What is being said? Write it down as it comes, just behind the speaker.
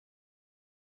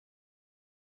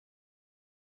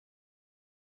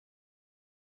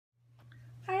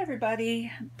Hi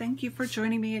everybody, thank you for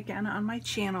joining me again on my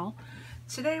channel.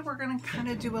 Today we're going to kind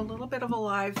of do a little bit of a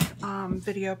live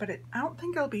video, but I don't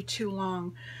think it'll be too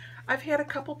long. I've had a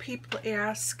couple people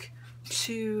ask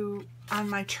on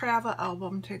my travel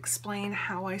album to explain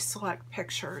how I select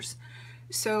pictures.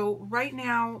 So right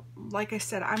now, like I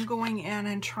said, I'm going in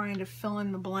and trying to fill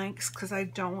in the blanks because I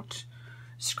don't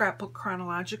scrapbook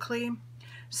chronologically.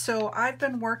 So I've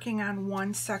been working on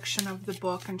one section of the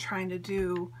book and trying to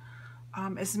do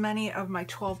as many of my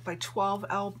 12 by 12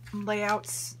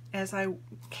 layouts as I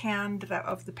can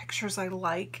of the pictures I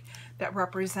like that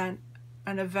represent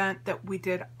an event that we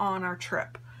did on our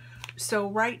trip. So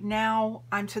right now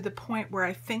I'm to the point where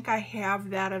I think I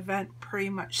have that event pretty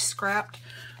much scrapped,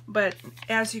 but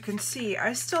as you can see,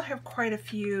 I still have quite a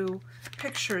few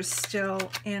pictures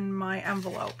still in my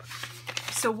envelope.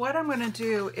 So what I'm going to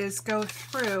do is go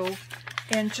through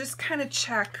and just kind of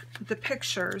check the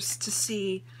pictures to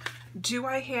see, do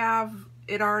I have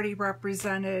it already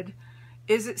represented?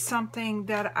 Is it something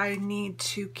that I need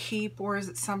to keep, or is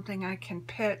it something I can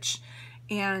pitch?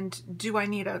 And do I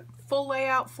need a full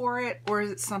layout for it, or is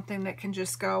it something that can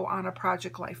just go on a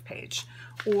Project Life page,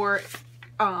 or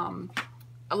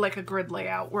like a grid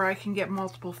layout where I can get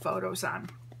multiple photos on?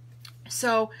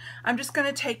 So I'm just going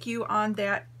to take you on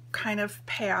that kind of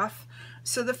path.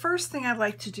 So the first thing I'd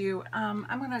like to do, I'm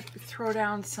going to throw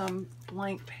down some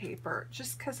blank paper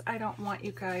just because I don't want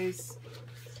you guys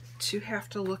to have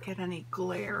to look at any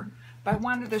glare. But I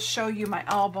wanted to show you my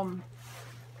album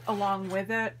along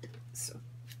with it. So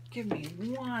give me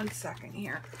 1 second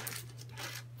here.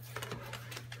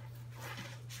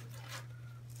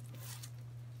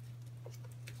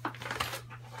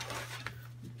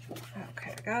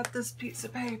 Okay, I got this piece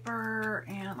of paper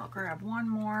and I'll grab one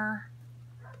more.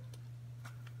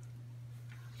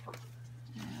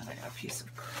 A piece of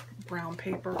brown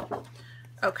paper.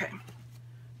 Okay,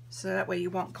 so that way you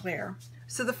won't glare.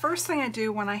 So the first thing I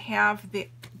do when I have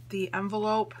the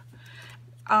envelope,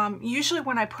 usually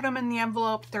when I put them in the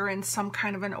envelope, they're in some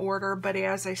kind of an order, but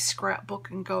as I scrapbook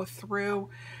and go through,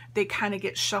 they kind of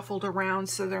get shuffled around,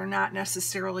 so they're not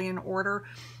necessarily in order.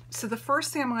 So the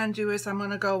first thing I'm going to do is I'm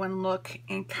going to go and look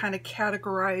and kind of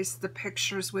categorize the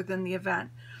pictures within the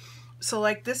event. So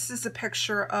like this is a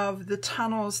picture of the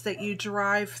tunnels that you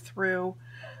drive through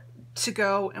to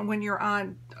go, and when you're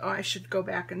on, oh, I should go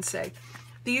back and say,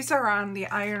 these are on the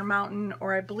Iron Mountain,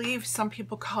 or I believe some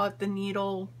people call it the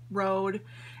Needle Road.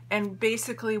 And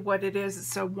basically what it is,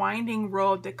 it's a winding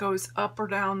road that goes up or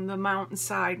down the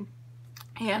mountainside,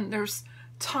 and there's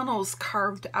tunnels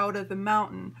carved out of the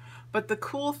mountain. But the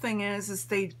cool thing is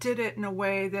they did it in a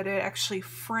way that it actually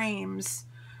frames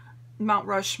Mount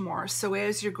Rushmore. So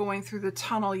as you're going through the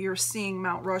tunnel, you're seeing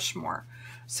Mount Rushmore.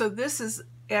 So this is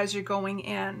as you're going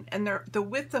in, and the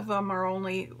width of them are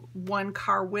only 1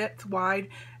 car width wide.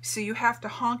 So you have to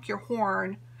honk your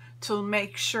horn to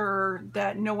make sure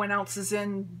that no one else is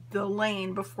in the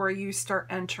lane before you start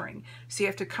entering. So you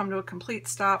have to come to a complete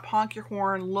stop, honk your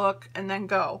horn, look, and then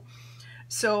go.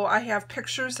 So I have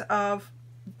pictures of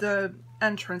the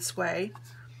entranceway.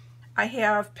 I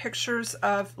have pictures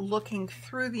of looking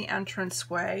through the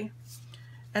entranceway,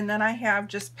 and then I have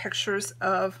just pictures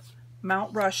of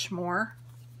Mount Rushmore.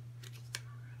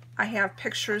 I have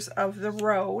pictures of the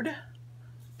road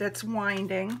that's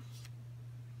winding,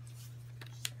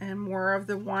 and more of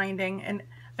the winding. And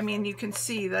I mean, you can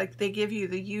see like they give you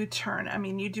the U-turn. I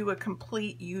mean, you do a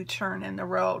complete U-turn in the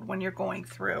road when you're going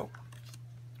through.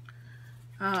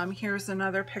 Here's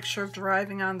another picture of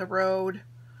driving on the road.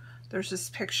 There's this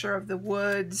picture of the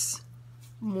woods,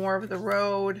 more of the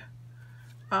road.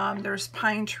 There's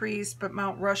pine trees, but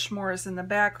Mount Rushmore is in the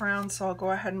background, so I'll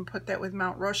go ahead and put that with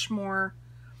Mount Rushmore.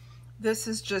 This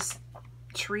is just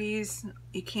trees.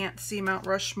 You can't see Mount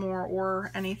Rushmore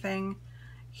or anything.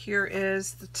 Here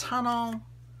is the tunnel.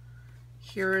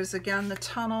 Here is again the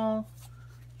tunnel,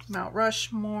 Mount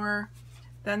Rushmore.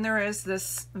 Then there is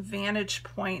this vantage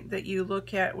point that you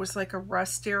look at. It was like a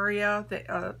rest area,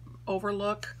 that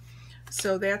overlook.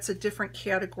 So that's a different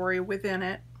category within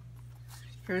it.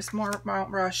 Here's more Mount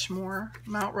Rushmore.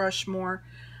 Mount Rushmore.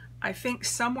 I think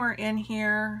somewhere in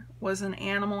here was an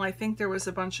animal. I think there was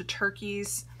a bunch of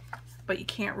turkeys, but you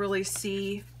can't really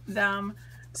see them.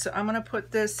 So I'm going to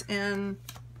put this in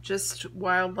just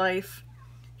wildlife.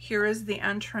 Here is the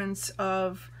entrance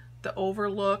of the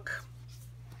overlook.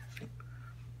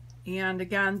 And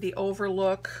again, the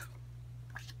overlook.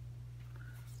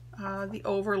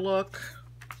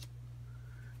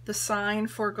 The sign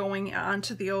for going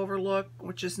onto the overlook,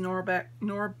 which is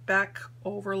Norbeck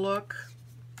Overlook.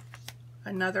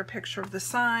 Another picture of the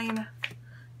sign,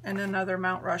 and another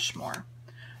Mount Rushmore.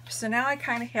 So now I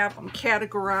kind of have them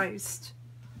categorized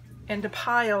into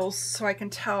piles so I can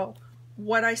tell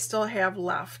what I still have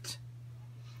left.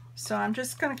 So I'm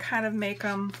just going to kind of make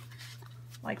them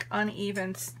like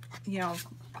uneven, you know,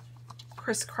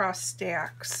 crisscross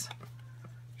stacks,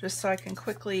 just so I can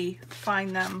quickly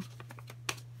find them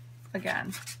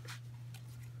again.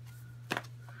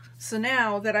 So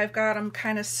now that I've got them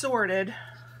kind of sorted,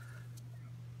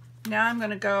 now I'm going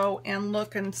to go and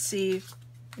look and see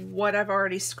what I've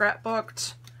already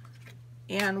scrapbooked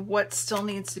and what still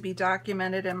needs to be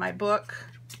documented in my book.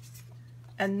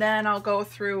 And then I'll go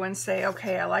through and say,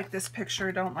 okay, I like this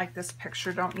picture, don't like this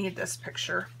picture, don't need this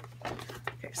picture.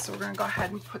 Okay, so we're going to go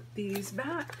ahead and put these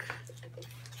back.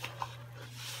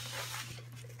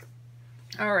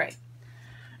 All right.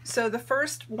 So the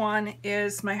first one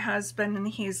is my husband, and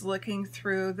he's looking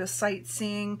through the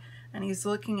sightseeing, and he's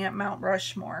looking at Mount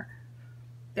Rushmore.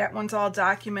 That one's all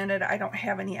documented. I don't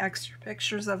have any extra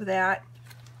pictures of that,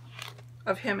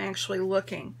 of him actually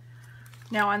looking.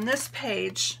 Now on this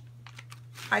page,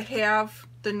 I have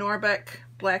the Norbeck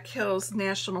Black Hills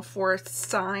National Forest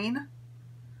sign.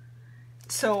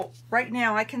 So right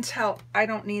now I can tell I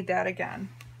don't need that again.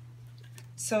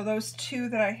 So those two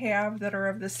that I have that are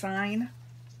of the sign,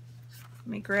 let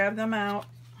me grab them out.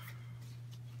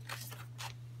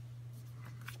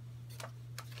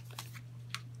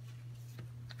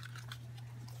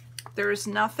 There's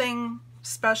nothing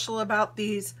special about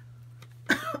these,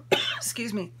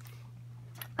 excuse me,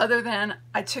 other than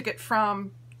I took it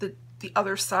from the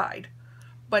other side.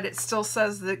 But it still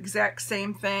says the exact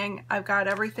same thing. I've got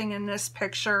everything in this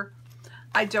picture.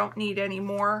 I don't need any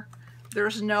more.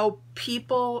 There's no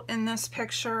people in this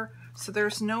picture, so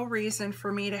there's no reason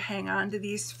for me to hang on to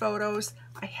these photos.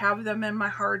 I have them in my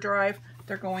hard drive.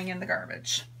 They're going in the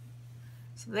garbage.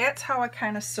 So that's how I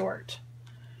kind of sort.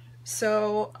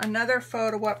 So another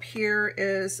photo up here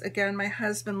is, again, my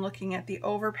husband looking at the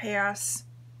overpass,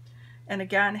 and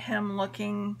again, him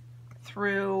looking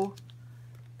through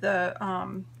the,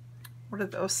 what are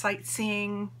those,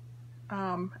 sightseeing,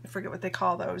 I forget what they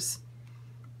call those,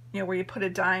 you know, where you put a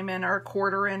dime in or a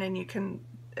quarter in and you can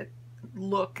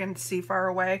look and see far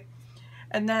away.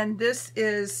 And then this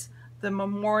is the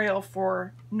memorial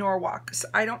for Norwalk. So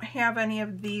I don't have any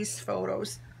of these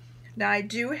photos. Now I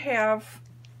do have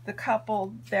the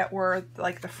couple that were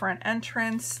like the front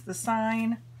entrance, the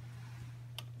sign,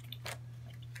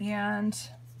 and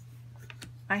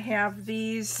I have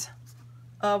these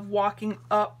of walking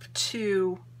up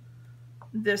to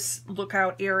this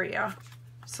lookout area.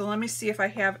 So let me see if I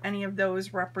have any of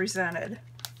those represented.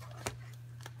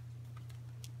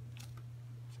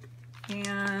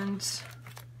 And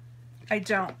I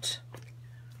don't.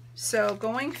 So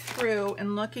going through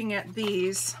and looking at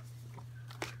these,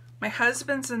 my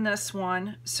husband's in this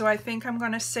one, so I think I'm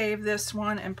going to save this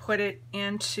one and put it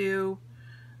into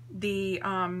the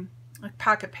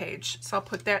pocket page. So I'll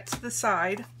put that to the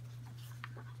side.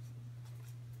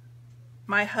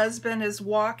 My husband is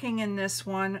walking in this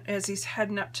one as he's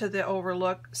heading up to the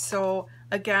overlook. So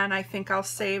again, I think I'll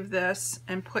save this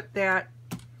and put that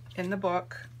in the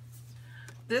book.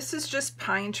 This is just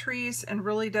pine trees and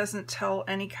really doesn't tell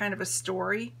any kind of a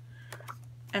story.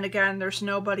 And again, there's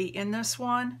nobody in this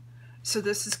one. So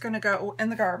this is going to go in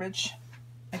the garbage.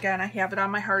 Again, I have it on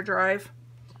my hard drive.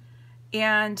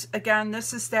 And again,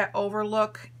 this is that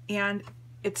overlook, and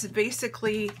it's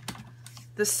basically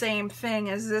the same thing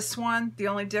as this one. The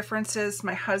only difference is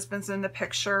my husband's in the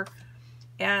picture,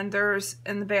 and there's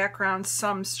in the background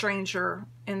some stranger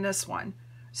in this one.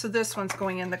 So this one's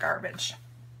going in the garbage.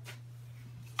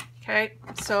 Okay,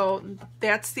 so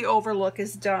that's the overlook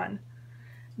is done.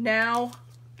 Now,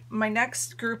 my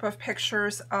next group of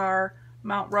pictures are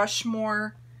Mount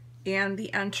Rushmore and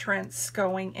the entrance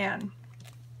going in.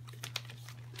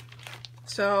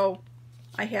 So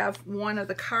I have one of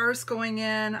the cars going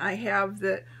in. I have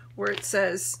the where it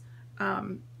says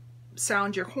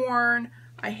sound your horn.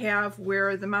 I have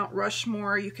where the Mount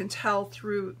Rushmore, you can tell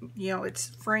through, you know, it's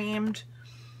framed.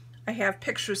 I have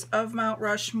pictures of Mount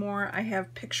Rushmore. I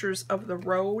have pictures of the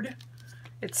road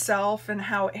itself and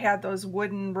how it had those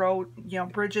wooden road, you know,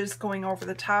 bridges going over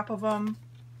the top of them.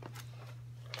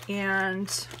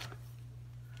 And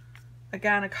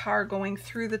again, a car going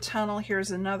through the tunnel. Here's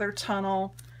another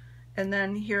tunnel. And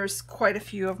then here's quite a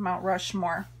few of Mount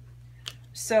Rushmore.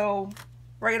 So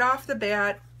right off the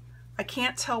bat, I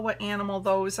can't tell what animal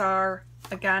those are.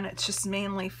 Again, it's just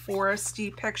mainly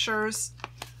foresty pictures.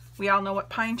 We all know what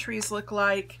pine trees look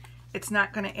like. It's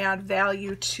not going to add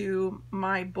value to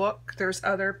my book. There's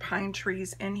other pine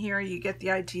trees in here. You get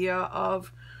the idea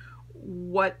of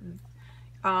what,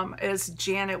 as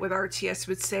Janet with RTS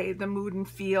would say, the mood and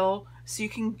feel. So you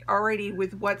can already,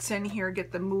 with what's in here,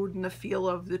 get the mood and the feel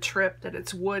of the trip, that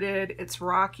it's wooded, it's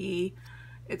rocky,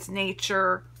 it's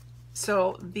nature.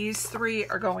 So these three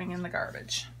are going in the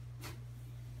garbage.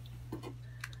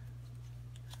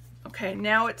 Okay,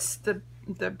 now it's the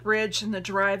bridge and the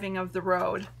driving of the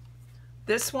road.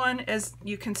 This one is,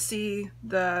 you can see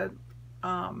the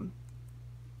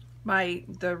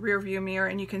rear view mirror,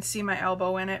 and you can see my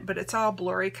elbow in it, but it's all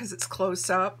blurry because it's close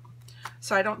up.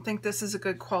 So I don't think this is a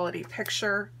good quality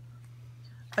picture.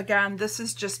 Again, this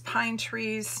is just pine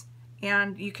trees,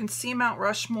 and you can see Mount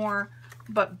Rushmore,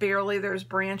 but barely. There's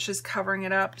branches covering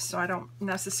it up, so I don't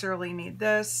necessarily need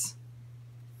this.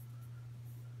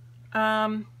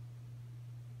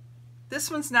 This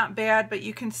one's not bad, but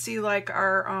you can see like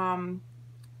our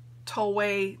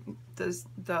tollway,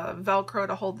 the Velcro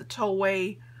to hold the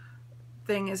tollway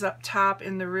thing is up top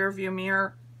in the rear view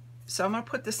mirror. So I'm going to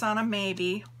put this on a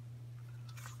maybe.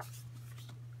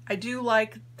 I do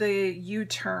like the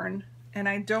U-turn, and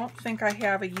I don't think I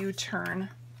have a U-turn.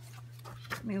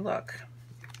 Let me look.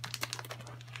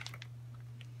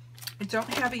 I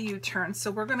don't have a U-turn, so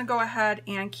we're going to go ahead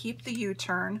and keep the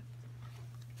U-turn.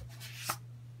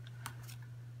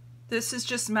 This is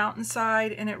just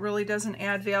mountainside, and it really doesn't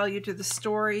add value to the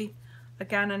story.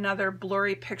 Again, another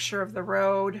blurry picture of the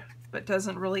road, but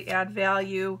doesn't really add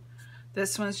value.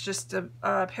 This one's just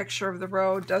a picture of the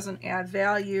road, doesn't add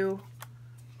value.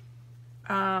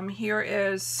 Here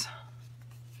is,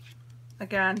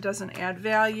 again, doesn't add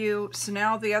value. So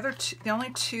now the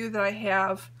only two that I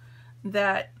have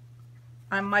that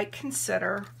I might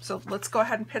consider, so let's go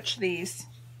ahead and pitch these.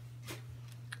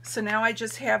 So now I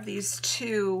just have these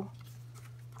two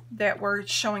that were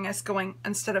showing us going,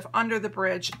 instead of under the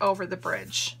bridge, over the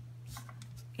bridge.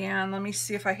 And let me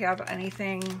see if I have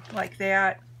anything like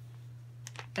that,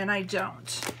 and I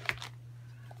don't.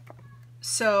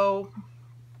 So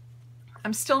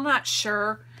I'm still not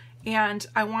sure, and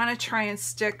I want to try and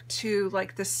stick to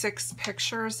like the 6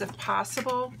 pictures if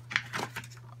possible.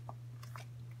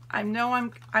 I know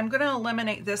I'm going to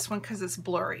eliminate this one because it's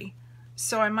blurry,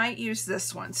 so I might use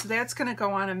this one. So that's going to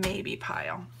go on a maybe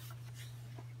pile.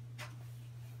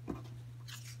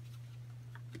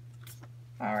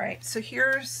 All right, so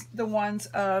here's the ones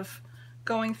of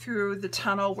going through the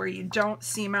tunnel where you don't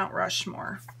see Mount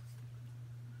Rushmore.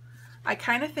 I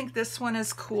kind of think this one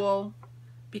is cool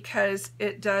because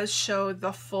it does show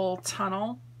the full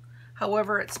tunnel.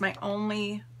 However, it's my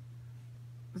only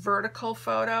vertical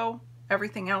photo.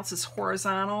 Everything else is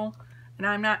horizontal, and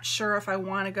I'm not sure if I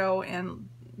want to go and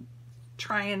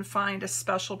try and find a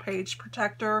special page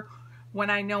protector when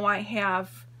I know I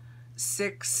have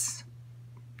 6,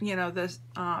 you know, the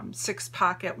 6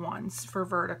 pocket ones for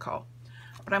vertical.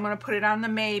 But I'm going to put it on the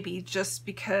maybe just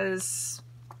because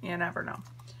you never know.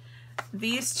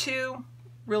 These two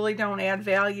really don't add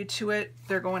value to it.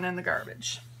 They're going in the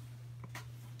garbage.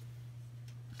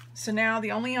 So now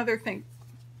the only other thing,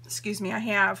 excuse me, I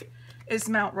have is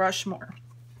Mount Rushmore.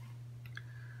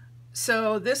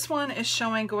 So this one is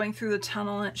showing going through the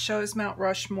tunnel, and it shows Mount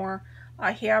Rushmore.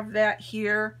 I have that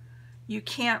here. You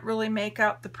can't really make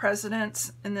out the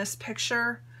presidents in this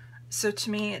picture, so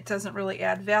to me it doesn't really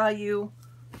add value.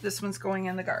 This one's going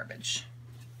in the garbage.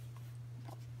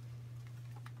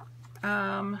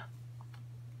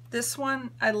 This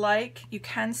one I like. You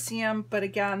can see them, but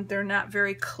again, they're not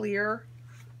very clear.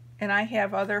 And I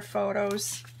have other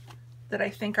photos that I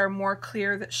think are more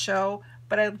clear that show,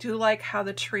 but I do like how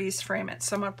the trees frame it.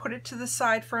 So I'm going to put it to the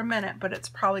side for a minute, but it's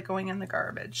probably going in the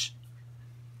garbage.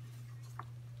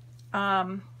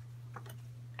 I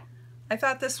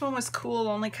thought this one was cool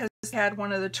only because it had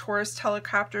one of the tourist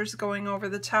helicopters going over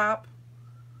the top.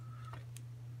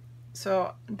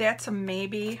 So that's a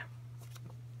maybe.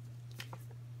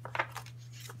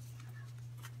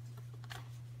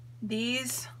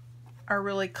 These are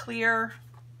really clear.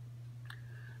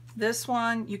 This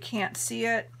one, you can't see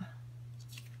it.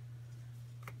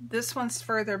 This one's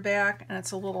further back and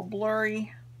it's a little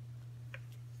blurry.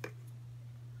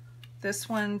 This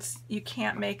one's, you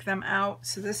can't make them out.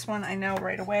 So this one I know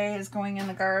right away is going in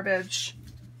the garbage.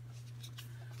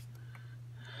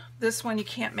 This one you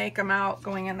can't make them out,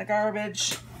 going in the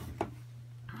garbage.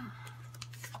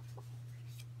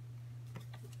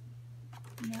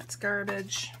 And that's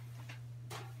garbage.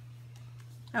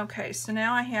 Okay, so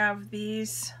now I have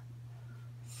these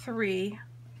 3.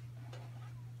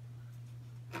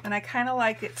 And I kind of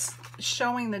like it's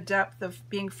showing the depth of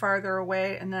being farther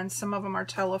away, and then some of them are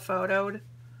telephotoed.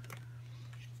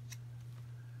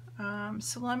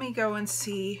 So let me go and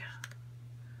see.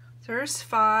 There's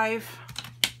 5.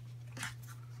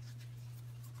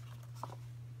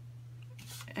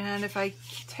 And if I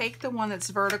take the one that's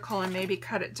vertical and maybe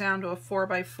cut it down to a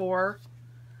 4x4,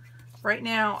 right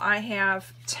now I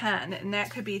have 10, and that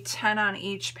could be 10 on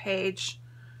each page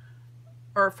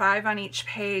or 5 on each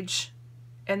page,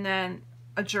 and then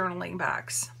a journaling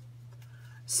box.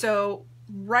 So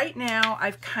right now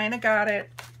I've kind of got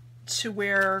it to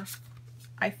where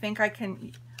I think I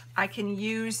can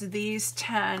use these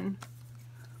 10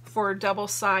 for a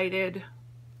double-sided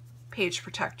page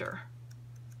protector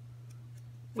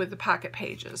with the pocket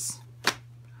pages.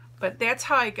 But that's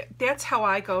how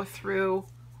I go through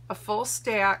a full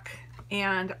stack,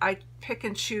 and I pick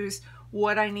and choose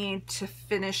what I need to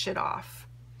finish it off.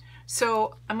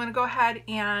 So I'm going to go ahead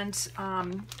and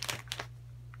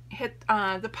hit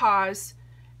the pause.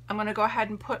 I'm going to go ahead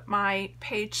and put my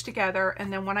page together,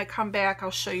 and then when I come back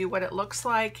I'll show you what it looks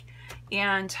like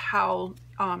and how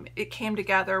it came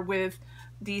together with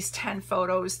these 10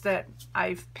 photos that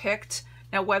I've picked.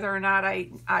 Now whether or not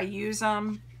I use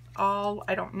them all,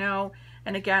 I don't know.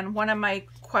 And again, one of my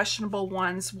questionable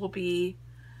ones will be,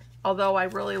 although I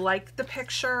really like the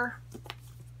picture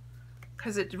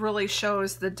because it really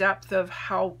shows the depth of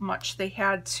how much they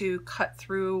had to cut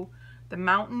through the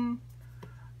mountain,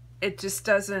 it just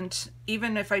doesn't,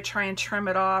 even if I try and trim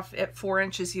it off at 4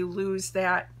 inches, you lose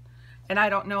that. And I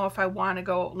don't know if I want to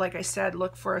go, like I said,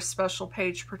 look for a special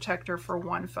page protector for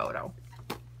one photo.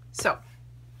 So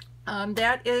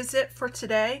that is it for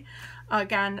today.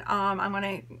 Again, I'm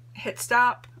going to hit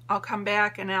stop. I'll come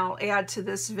back and I'll add to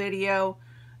this video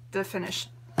the finished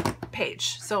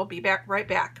page. So I'll be right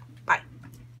back. Bye.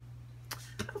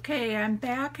 Okay, I'm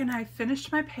back and I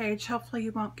finished my page. Hopefully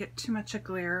you won't get too much of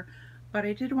glare, but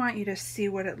I did want you to see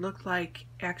what it looked like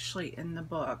actually in the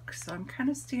book. So I'm kind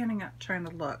of standing up trying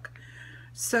to look.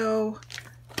 So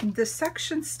the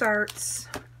section starts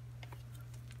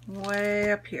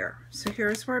way up here. So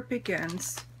here's where it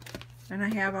begins. And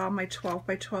I have all my 12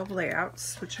 by 12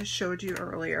 layouts, which I showed you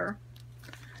earlier.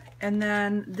 And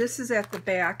then this is at the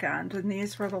back end, and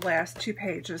these were the last 2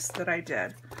 pages that I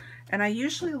did. And I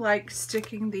usually like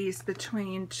sticking these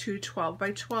between 2 12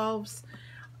 by 12s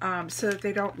so that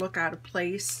they don't look out of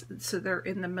place. So they're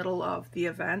in the middle of the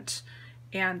event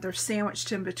and they're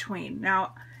sandwiched in between.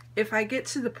 Now, if I get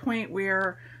to the point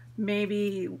where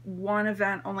maybe one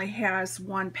event only has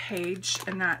 1 page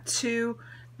and not 2,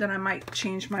 then I might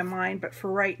change my mind. But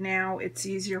for right now, it's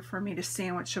easier for me to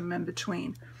sandwich them in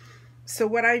between. So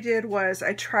what I did was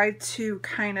I tried to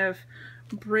kind of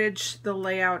bridge the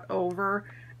layout over.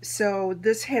 So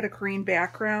this had a green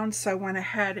background, so I went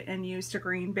ahead and used a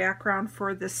green background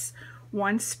for this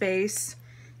one space.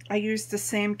 I used the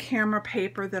same camera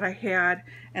paper that I had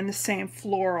and the same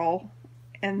floral,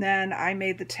 and then I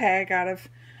made the tag out of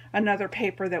another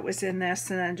paper that was in this,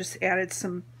 and then just added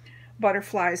some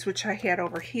butterflies, which I had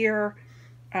over here,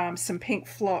 some pink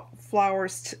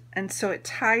flowers, and so it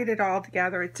tied it all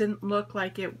together. It didn't look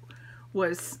like it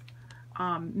was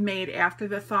made after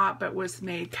the thought, but was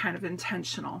made kind of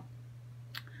intentional.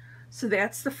 So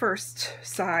that's the first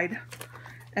side.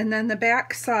 And then the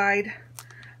back side,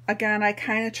 again, I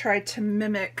kind of tried to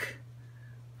mimic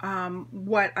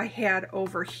what I had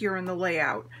over here in the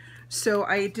layout. So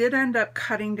I did end up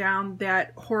cutting down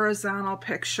that horizontal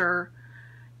picture,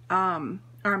 or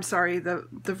I'm sorry, the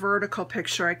vertical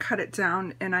picture. I cut it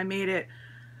down and I made it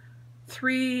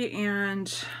 3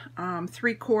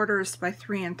 3/4 by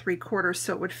 3 3/4,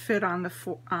 so it would fit on the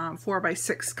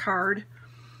 4x6 card.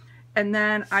 And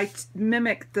then I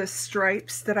mimicked the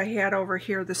stripes that I had over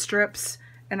here, the strips,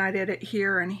 and I did it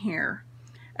here and here.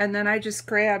 And then I just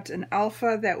grabbed an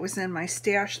alpha that was in my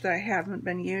stash that I haven't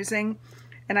been using,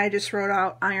 and I just wrote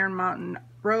out Iron Mountain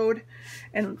Road,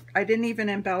 and I didn't even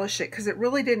embellish it because it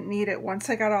really didn't need it. Once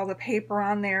I got all the paper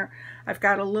on there, I've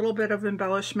got a little bit of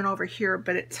embellishment over here,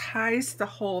 but it ties the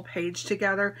whole page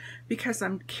together because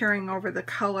I'm carrying over the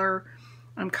color.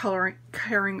 I'm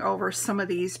carrying over some of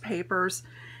these papers,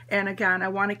 and again, I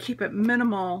want to keep it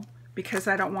minimal because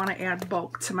I don't want to add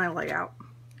bulk to my layout.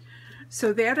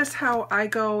 So that is how I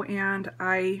go, and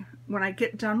when I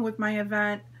get done with my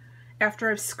event, after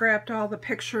I've scrapped all the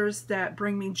pictures that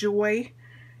bring me joy,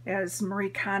 as Marie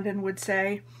Condon would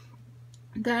say,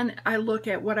 then I look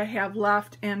at what I have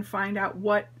left and find out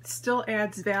what still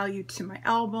adds value to my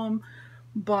album,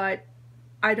 but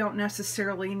I don't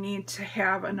necessarily need to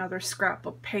have another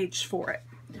scrapbook page for it.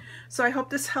 So I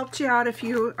hope this helped you out if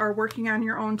you are working on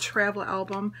your own travel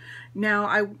album. Now,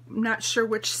 I'm not sure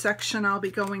which section I'll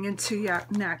be going into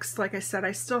yet next. Like I said,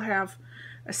 I still have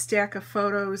a stack of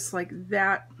photos like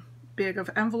that big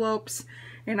of envelopes,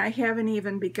 and I haven't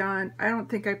even begun. I don't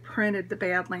think I printed the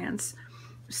Badlands.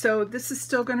 So this is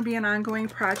still going to be an ongoing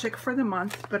project for the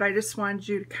month, but I just wanted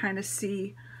you to kind of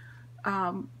see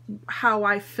how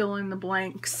I fill in the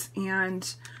blanks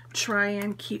and try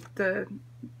and keep the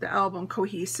album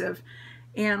cohesive.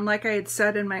 And like I had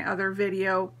said in my other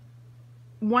video,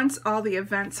 once all the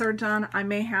events are done, I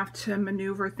may have to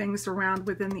maneuver things around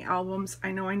within the albums.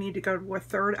 I know I need to go to a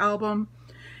third album,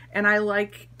 and I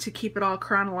like to keep it all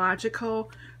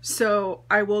chronological, so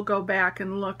I will go back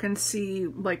and look and see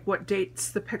like what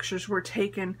dates the pictures were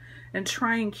taken and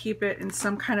try and keep it in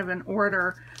some kind of an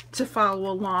order to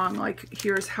follow along. Like,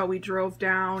 here's how we drove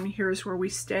down, here's where we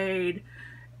stayed,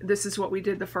 this is what we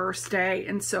did the first day,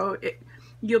 and so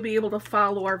you'll be able to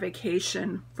follow our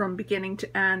vacation from beginning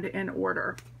to end in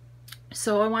order.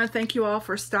 So I want to thank you all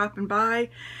for stopping by,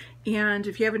 and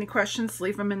if you have any questions,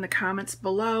 leave them in the comments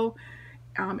below.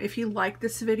 If you like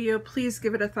this video, please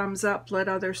give it a thumbs up, let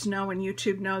others know and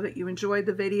YouTube know that you enjoyed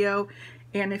the video.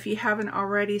 And if you haven't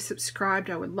already subscribed,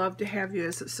 I would love to have you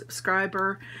as a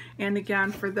subscriber. And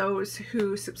again, for those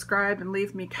who subscribe and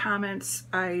leave me comments,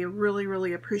 I really,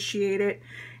 really appreciate it.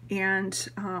 And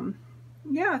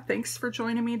yeah, thanks for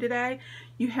joining me today.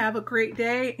 You have a great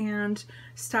day, and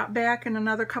stop back in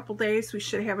another couple days. We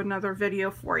should have another video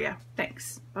for you.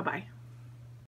 Thanks. Bye-bye.